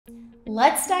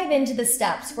Let's dive into the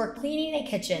steps for cleaning a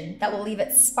kitchen that will leave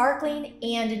it sparkling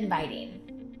and inviting.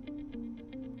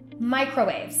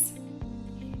 Microwaves.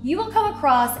 You will come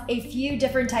across a few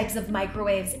different types of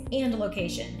microwaves and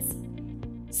locations.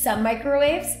 Some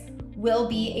microwaves will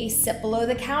be a sit below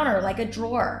the counter like a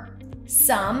drawer,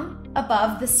 some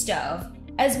above the stove,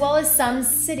 as well as some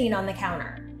sitting on the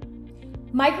counter.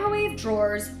 Microwave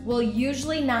drawers will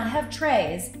usually not have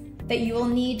trays that you will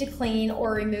need to clean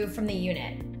or remove from the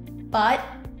unit, but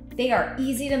they are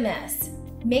easy to miss.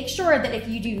 Make sure that if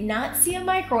you do not see a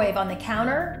microwave on the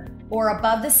counter or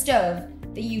above the stove,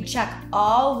 that you check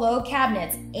all low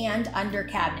cabinets and under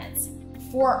cabinets.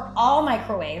 For all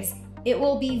microwaves, it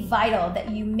will be vital that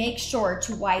you make sure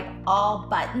to wipe all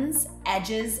buttons,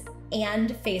 edges,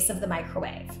 and face of the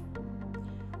microwave.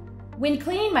 When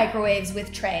cleaning microwaves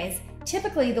with trays,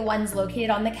 typically the ones located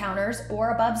on the counters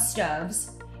or above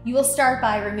stoves, you will start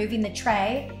by removing the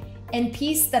tray and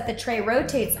piece that the tray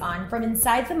rotates on from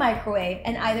inside the microwave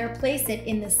and either place it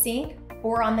in the sink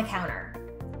or on the counter.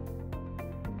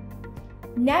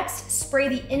 Next, spray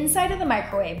the inside of the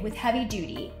microwave with heavy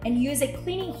duty and use a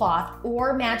cleaning cloth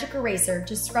or magic eraser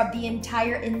to scrub the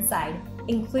entire inside,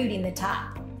 including the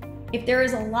top. If there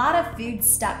is a lot of food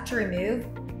stuck to remove,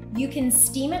 you can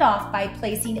steam it off by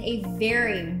placing a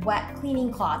very wet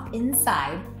cleaning cloth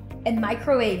inside and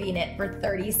microwaving it for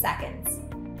 30 seconds.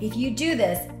 If you do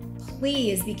this,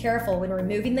 please be careful when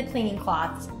removing the cleaning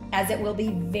cloth, as it will be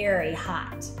very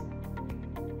hot.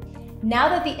 Now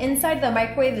that the inside of the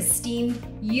microwave is steamed,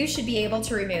 you should be able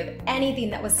to remove anything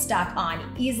that was stuck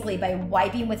on easily by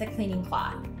wiping with a cleaning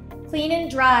cloth. Clean and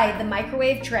dry the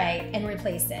microwave tray and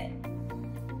replace it.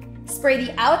 Spray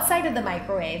the outside of the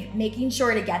microwave, making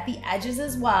sure to get the edges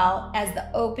as well as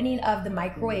the opening of the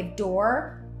microwave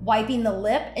door, wiping the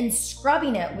lip and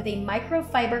scrubbing it with a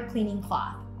microfiber cleaning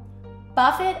cloth.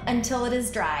 Buff it until it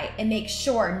is dry and make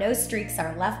sure no streaks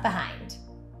are left behind.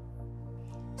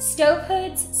 Stove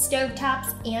hoods,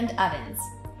 stovetops, and ovens.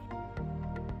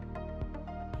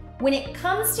 When it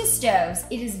comes to stoves,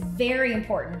 it is very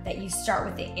important that you start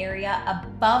with the area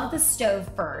above the stove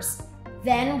first,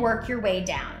 then work your way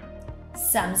down.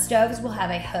 Some stoves will have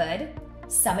a hood,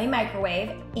 some a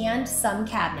microwave, and some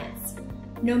cabinets.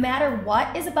 No matter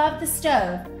what is above the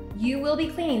stove, you will be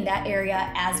cleaning that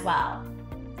area as well.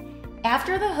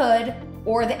 After the hood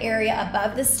or the area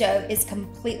above the stove is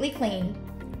completely cleaned,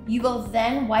 you will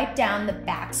then wipe down the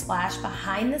backsplash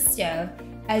behind the stove,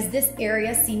 as this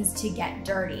area seems to get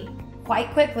dirty quite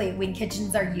quickly when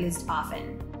kitchens are used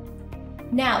often.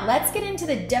 Now let's get into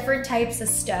the different types of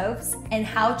stoves and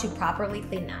how to properly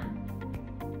clean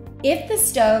them. If the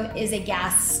stove is a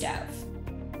gas stove,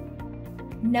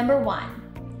 number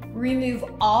 1, remove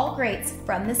all grates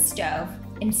from the stove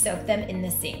and soak them in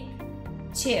the sink.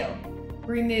 2,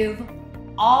 remove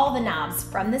all the knobs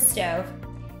from the stove.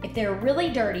 If they're really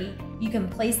dirty, you can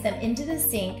place them into the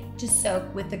sink to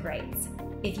soak with the grates.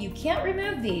 If you can't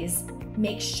remove these,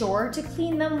 make sure to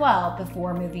clean them well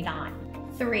before moving on.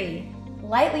 3,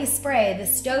 lightly spray the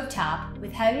stovetop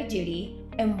with heavy duty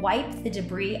and wipe the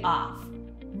debris off.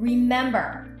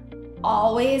 Remember,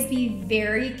 always be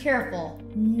very careful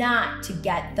not to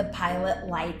get the pilot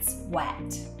lights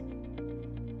wet.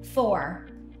 4,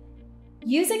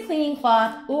 use a cleaning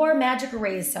cloth or magic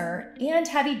eraser and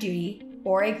heavy duty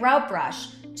or a grout brush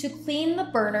to clean the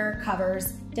burner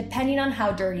covers depending on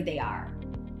how dirty they are.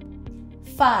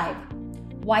 5,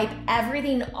 wipe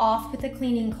everything off with a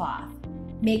cleaning cloth.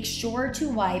 Make sure to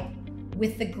wipe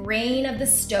with the grain of the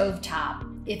stovetop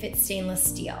if it's stainless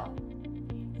steel.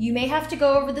 You may have to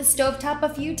go over the stovetop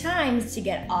a few times to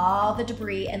get all the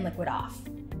debris and liquid off.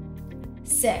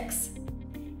 6,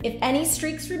 if any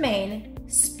streaks remain,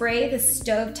 spray the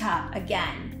stovetop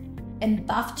again and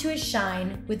buff to a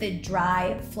shine with a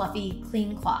dry, fluffy,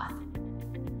 clean cloth.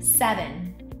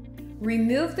 7,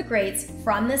 remove the grates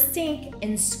from the sink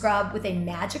and scrub with a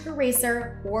magic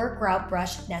eraser or grout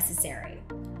brush necessary.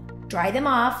 Dry them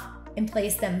off and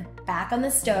place them back on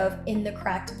the stove in the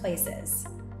correct places.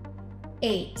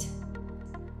 8,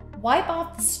 wipe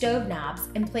off the stove knobs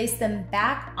and place them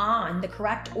back on the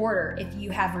correct order if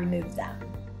you have removed them.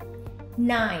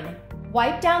 9,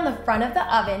 wipe down the front of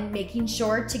the oven, making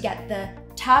sure to get the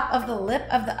top of the lip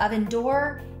of the oven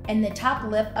door and the top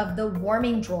lip of the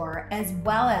warming drawer, as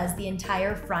well as the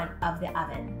entire front of the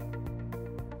oven.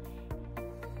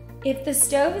 If the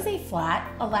stove is a flat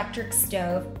electric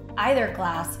stove, either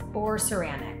glass or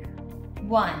ceramic.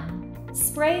 1,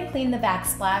 spray and clean the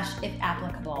backsplash if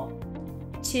applicable.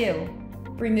 2,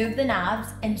 remove the knobs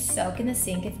and soak in the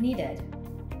sink if needed.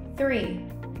 3,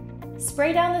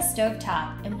 spray down the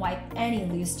stovetop and wipe any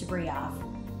loose debris off.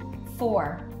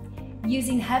 4,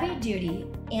 Using heavy duty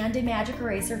and a magic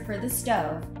eraser for the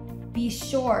stove, be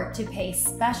sure to pay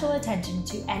special attention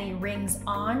to any rings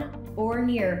on or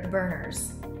near the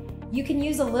burners. You can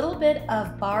use a little bit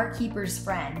of Barkeeper's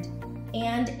Friend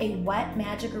and a wet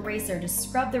magic eraser to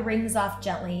scrub the rings off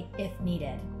gently if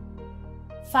needed.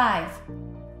 5.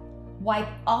 Wipe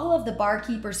all of the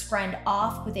Barkeeper's Friend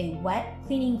off with a wet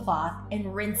cleaning cloth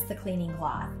and rinse the cleaning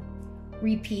cloth.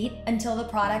 Repeat until the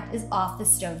product is off the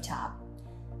stovetop.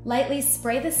 Lightly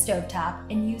spray the stovetop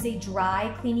and use a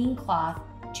dry cleaning cloth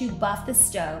to buff the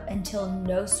stove until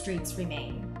no streaks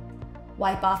remain.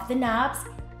 Wipe off the knobs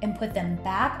and put them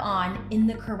back on in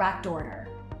the correct order.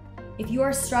 If you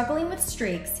are struggling with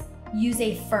streaks, use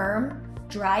a firm,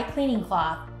 dry cleaning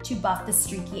cloth to buff the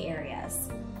streaky areas.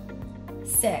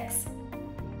 6.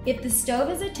 If the stove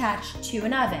is attached to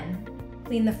an oven,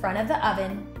 clean the front of the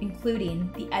oven,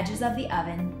 including the edges of the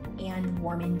oven and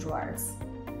warming drawers.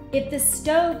 If the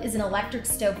stove is an electric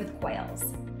stove with coils,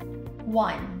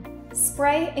 1.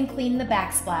 Spray and clean the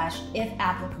backsplash if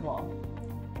applicable.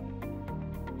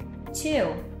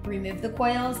 2. Remove the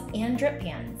coils and drip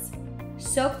pans.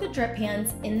 Soak the drip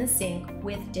pans in the sink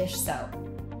with dish soap.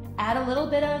 Add a little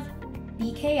bit of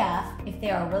BKF if they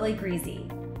are really greasy.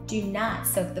 Do not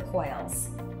soak the coils.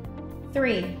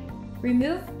 3.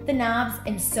 Remove the knobs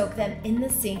and soak them in the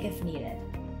sink if needed.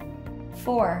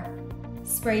 4.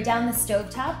 Spray down the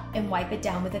stovetop and wipe it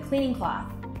down with a cleaning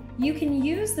cloth. You can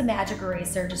use the magic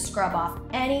eraser to scrub off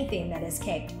anything that is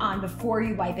caked on before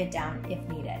you wipe it down if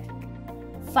needed.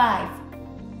 5.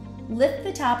 Lift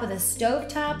the top of the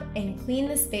stovetop and clean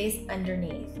the space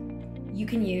underneath. You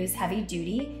can use heavy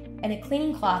duty and a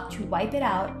cleaning cloth to wipe it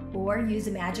out or use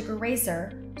a magic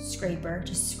eraser scraper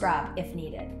to scrub if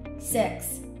needed.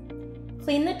 6.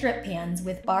 Clean the drip pans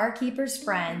with Barkeeper's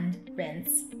Friend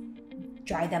rinse.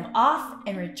 Dry them off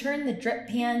and return the drip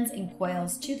pans and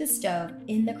coils to the stove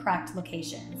in the correct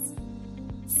locations.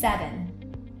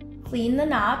 7. Clean the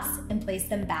knobs and place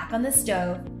them back on the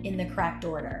stove in the correct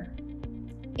order.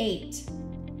 8.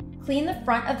 Clean the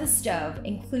front of the stove,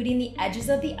 including the edges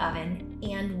of the oven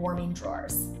and warming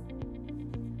drawers.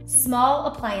 Small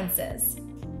appliances.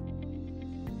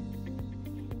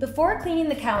 Before cleaning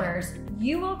the counters,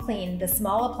 you will clean the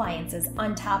small appliances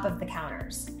on top of the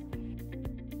counters.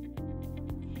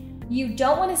 You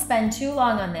don't want to spend too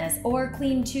long on this or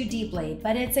clean too deeply,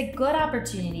 but it's a good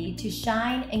opportunity to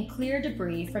shine and clear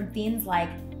debris from things like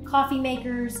coffee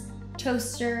makers,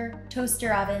 toaster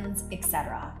ovens,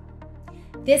 etc.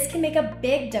 This can make a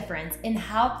big difference in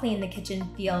how clean the kitchen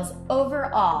feels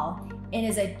overall and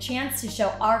is a chance to show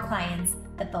our clients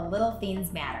that the little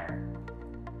things matter.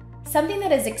 Something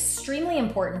that is extremely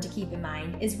important to keep in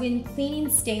mind is when cleaning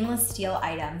stainless steel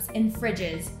items and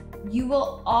fridges, you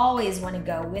will always want to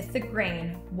go with the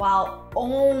grain while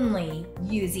only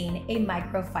using a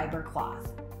microfiber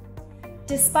cloth.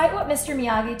 Despite what Mr.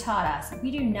 Miyagi taught us,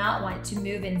 we do not want to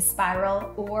move in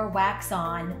spiral or wax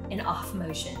on and off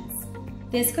motions.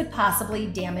 This could possibly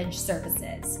damage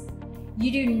surfaces.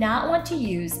 You do not want to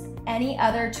use any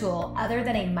other tool other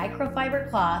than a microfiber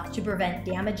cloth to prevent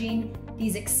damaging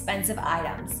these expensive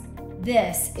items.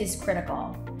 This is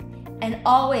critical. And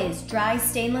always dry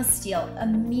stainless steel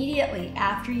immediately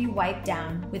after you wipe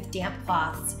down with damp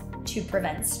cloths to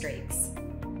prevent streaks.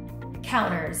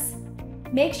 Counters.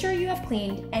 Make sure you have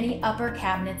cleaned any upper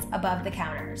cabinets above the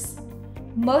counters.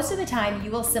 Most of the time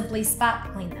you will simply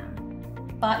spot clean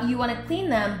them, but you want to clean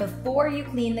them before you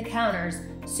clean the counters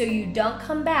so you don't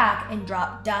come back and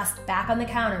drop dust back on the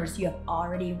counters you have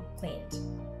already cleaned.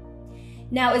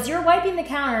 Now, as you're wiping the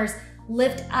counters,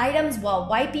 lift items while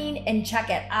wiping and check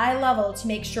at eye level to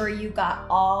make sure you got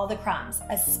all the crumbs,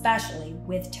 especially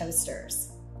with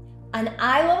toasters. An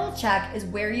eye level check is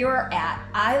where you are at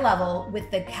eye level with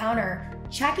the counter,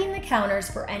 checking the counters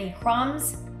for any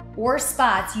crumbs or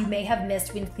spots you may have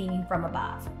missed when cleaning from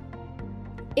above.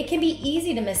 It can be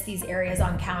easy to miss these areas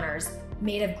on counters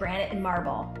made of granite and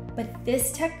marble, but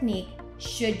this technique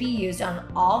should be used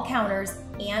on all counters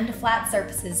and flat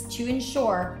surfaces to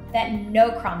ensure that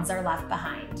no crumbs are left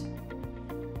behind.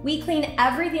 We clean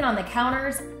everything on the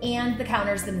counters and the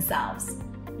counters themselves.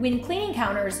 When cleaning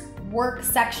counters, work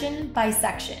section by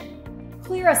section.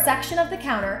 Clear a section of the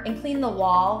counter and clean the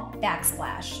wall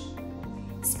backsplash.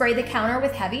 Spray the counter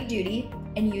with heavy duty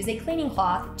and use a cleaning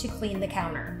cloth to clean the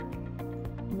counter.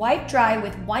 Wipe dry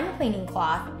with one cleaning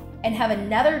cloth and have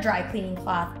another dry cleaning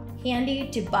cloth handy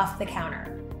to buff the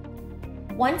counter.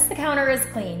 Once the counter is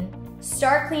clean,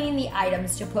 start cleaning the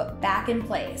items to put back in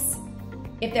place.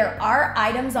 If there are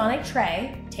items on a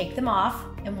tray, take them off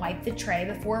and wipe the tray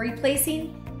before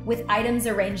replacing with items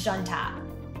arranged on top.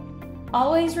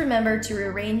 Always remember to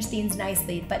rearrange things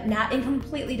nicely, but not in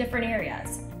completely different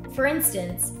areas. For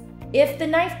instance, if the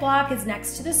knife block is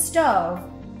next to the stove,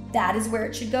 that is where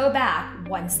it should go back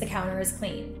once the counter is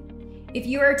clean. If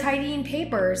you are tidying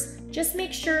papers, just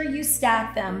make sure you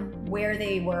stack them where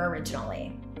they were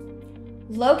originally.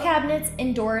 Low cabinets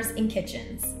and doors in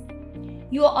kitchens.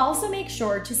 You will also make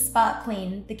sure to spot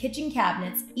clean the kitchen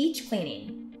cabinets each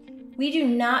cleaning. We do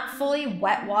not fully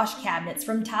wet wash cabinets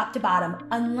from top to bottom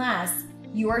unless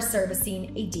you are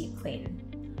servicing a deep clean.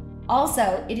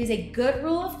 Also, it is a good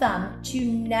rule of thumb to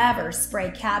never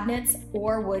spray cabinets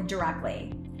or wood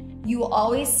directly. You will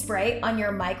always spray on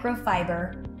your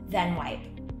microfiber, then wipe.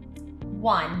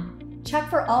 1. Check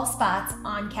for all spots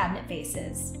on cabinet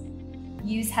faces.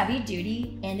 Use heavy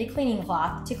duty and a cleaning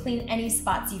cloth to clean any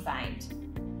spots you find.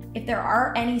 If there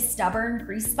are any stubborn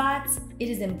grease spots, it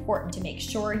is important to make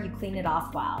sure you clean it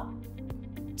off well.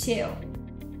 2.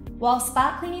 While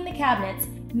spot cleaning the cabinets,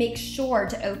 make sure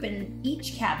to open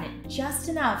each cabinet just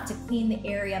enough to clean the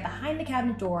area behind the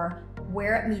cabinet door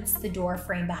where it meets the door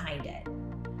frame behind it.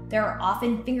 There are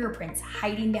often fingerprints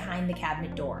hiding behind the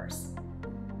cabinet doors.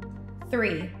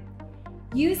 3.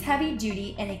 Use heavy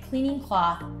duty and a cleaning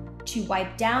cloth to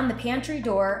wipe down the pantry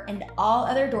door and all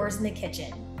other doors in the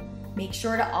kitchen. Make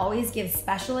sure to always give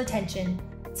special attention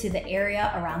to the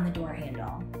area around the door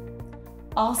handle.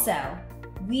 Also,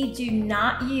 we do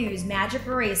not use magic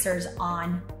erasers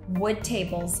on wood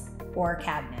tables or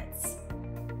cabinets.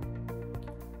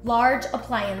 Large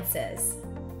appliances.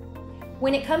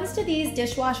 When it comes to these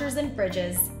dishwashers and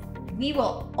fridges, we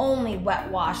will only wet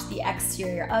wash the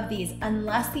exterior of these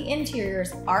unless the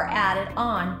interiors are added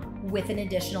on with an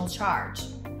additional charge.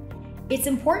 It's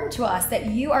important to us that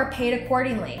you are paid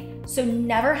accordingly, so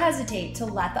never hesitate to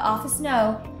let the office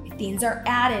know if things are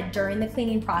added during the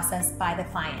cleaning process by the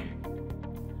client.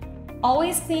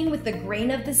 Always clean with the grain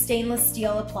of the stainless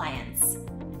steel appliance.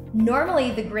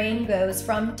 Normally the grain goes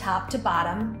from top to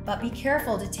bottom, but be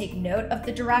careful to take note of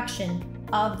the direction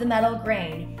of the metal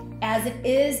grain, as it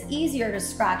is easier to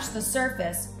scratch the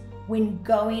surface when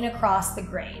going across the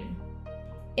grain.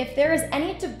 If there is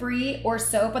any debris or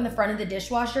soap on the front of the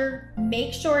dishwasher,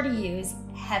 make sure to use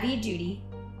heavy duty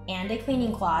and a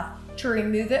cleaning cloth to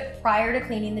remove it prior to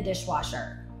cleaning the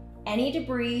dishwasher. Any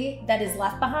debris that is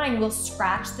left behind will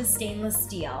scratch the stainless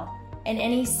steel, and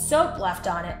any soap left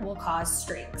on it will cause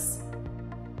streaks.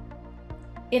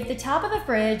 If the top of the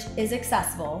fridge is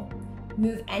accessible,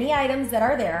 move any items that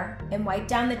are there and wipe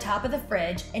down the top of the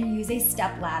fridge and use a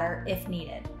step ladder if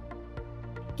needed.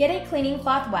 Get a cleaning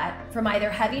cloth wet from either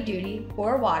heavy duty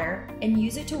or water and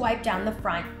use it to wipe down the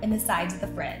front and the sides of the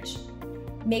fridge.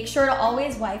 Make sure to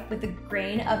always wipe with the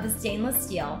grain of the stainless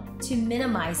steel to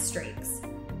minimize streaks.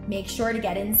 Make sure to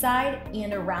get inside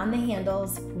and around the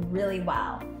handles really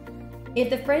well. If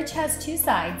the fridge has two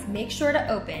sides, make sure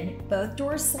to open both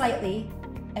doors slightly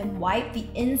and wipe the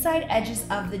inside edges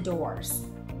of the doors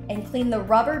and clean the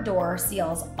rubber door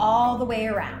seals all the way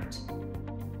around.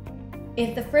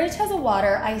 If the fridge has a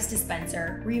water ice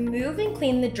dispenser, remove and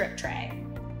clean the drip tray.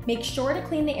 Make sure to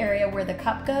clean the area where the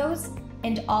cup goes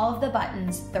and all of the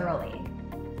buttons thoroughly.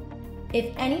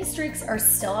 If any streaks are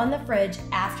still on the fridge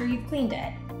after you've cleaned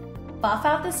it, buff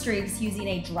out the streaks using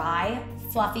a dry,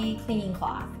 fluffy cleaning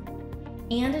cloth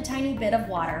and a tiny bit of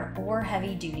water or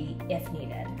heavy duty if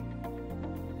needed.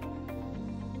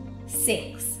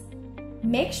 Sinks.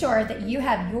 Make sure that you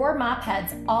have your mop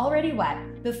heads already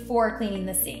wet before cleaning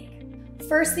the sink.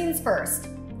 First things first,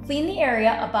 clean the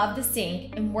area above the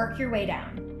sink and work your way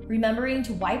down, remembering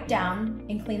to wipe down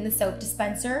and clean the soap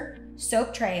dispenser,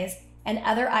 soap trays, and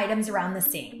other items around the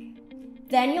sink.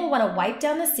 Then you'll want to wipe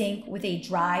down the sink with a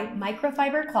dry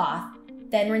microfiber cloth,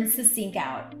 then rinse the sink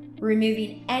out,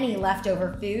 removing any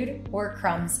leftover food or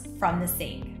crumbs from the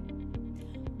sink.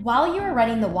 While you are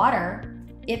running the water,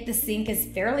 if the sink is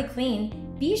fairly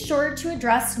clean, be sure to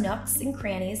address nooks and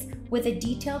crannies with a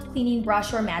detailed cleaning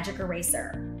brush or magic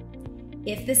eraser.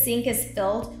 If the sink is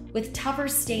filled with tougher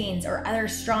stains or other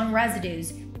strong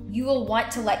residues, you will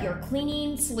want to let your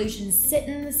cleaning solution sit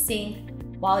in the sink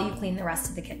while you clean the rest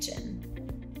of the kitchen.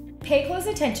 Pay close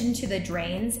attention to the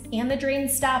drains and the drain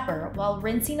stopper while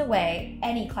rinsing away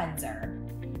any cleanser.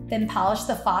 Then polish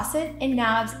the faucet and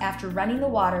knobs after running the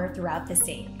water throughout the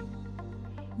sink.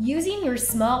 Using your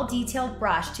small detailed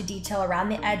brush to detail around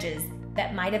the edges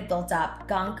that might have built up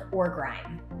gunk or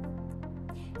grime.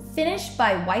 Finish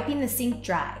by wiping the sink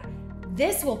dry.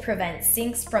 This will prevent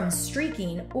sinks from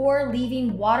streaking or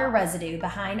leaving water residue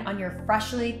behind on your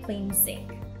freshly cleaned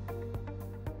sink.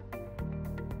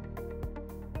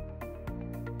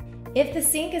 If the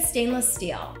sink is stainless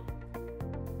steel,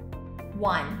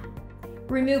 1.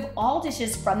 Remove all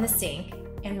dishes from the sink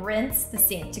and rinse the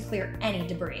sink to clear any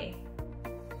debris.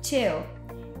 2.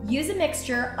 Use a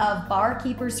mixture of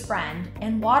Barkeeper's Friend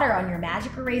and water on your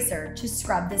magic eraser to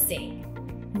scrub the sink.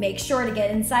 Make sure to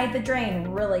get inside the drain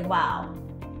really well.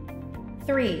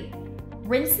 3.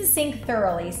 Rinse the sink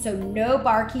thoroughly so no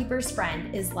Barkeeper's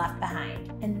Friend is left behind,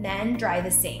 and then dry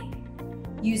the sink.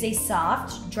 Use a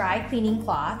soft, dry cleaning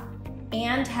cloth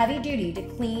and heavy duty to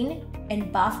clean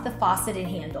and buff the faucet and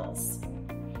handles.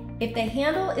 If the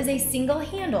handle is a single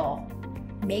handle,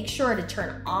 make sure to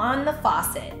turn on the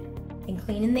faucet and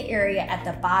clean in the area at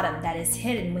the bottom that is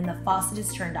hidden when the faucet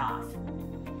is turned off.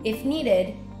 If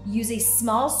needed, use a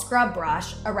small scrub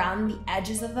brush around the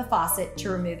edges of the faucet to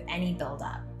remove any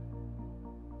buildup.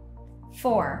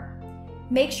 4.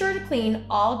 Make sure to clean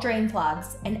all drain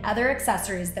plugs and other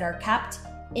accessories that are kept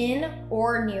in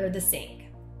or near the sink.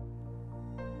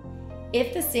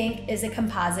 If the sink is a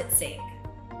composite sink.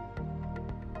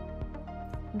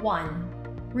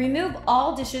 1. Remove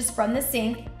all dishes from the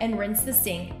sink and rinse the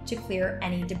sink to clear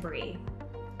any debris.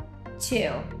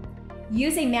 2.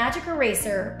 Use a magic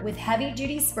eraser with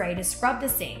heavy-duty spray to scrub the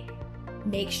sink.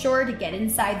 Make sure to get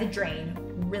inside the drain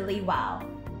really well.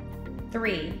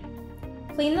 3.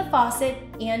 Clean the faucet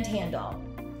and handle.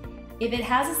 If it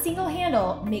has a single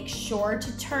handle, make sure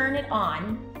to turn it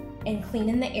on and clean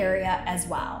in the area as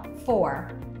well. 4.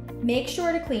 Make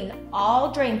sure to clean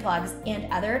all drain plugs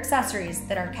and other accessories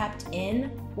that are kept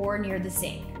in or near the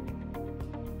sink.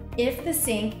 If the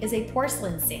sink is a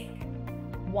porcelain sink.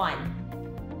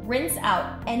 1. Rinse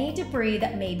out any debris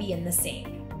that may be in the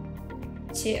sink.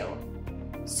 2.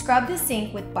 Scrub the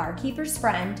sink with Barkeeper's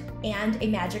Friend and a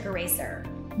magic eraser.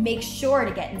 Make sure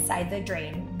to get inside the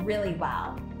drain really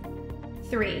well.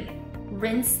 3.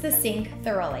 Rinse the sink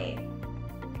thoroughly.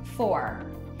 4.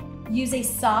 Use a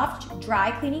soft,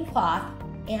 dry cleaning cloth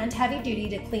and heavy duty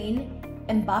to clean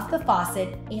and buff the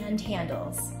faucet and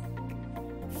handles.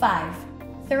 5.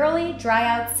 Thoroughly dry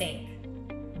out sink.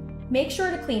 Make sure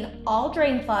to clean all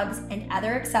drain plugs and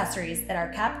other accessories that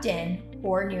are kept in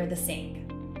or near the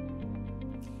sink.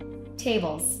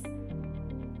 Tables.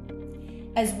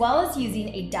 As well as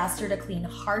using a duster to clean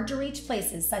hard-to-reach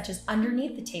places such as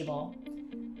underneath the table,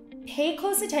 pay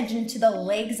close attention to the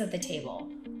legs of the table,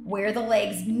 where the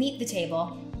legs meet the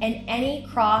table, and any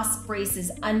cross braces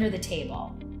under the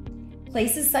table.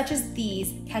 Places such as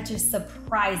these catch a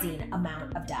surprising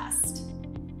amount of dust.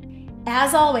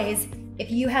 As always, if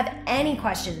you have any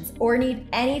questions or need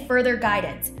any further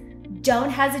guidance, don't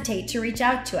hesitate to reach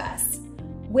out to us.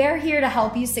 We're here to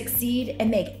help you succeed and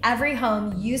make every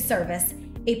home you service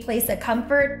a place of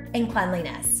comfort and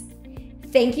cleanliness.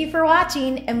 Thank you for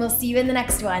watching, and we'll see you in the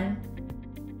next one.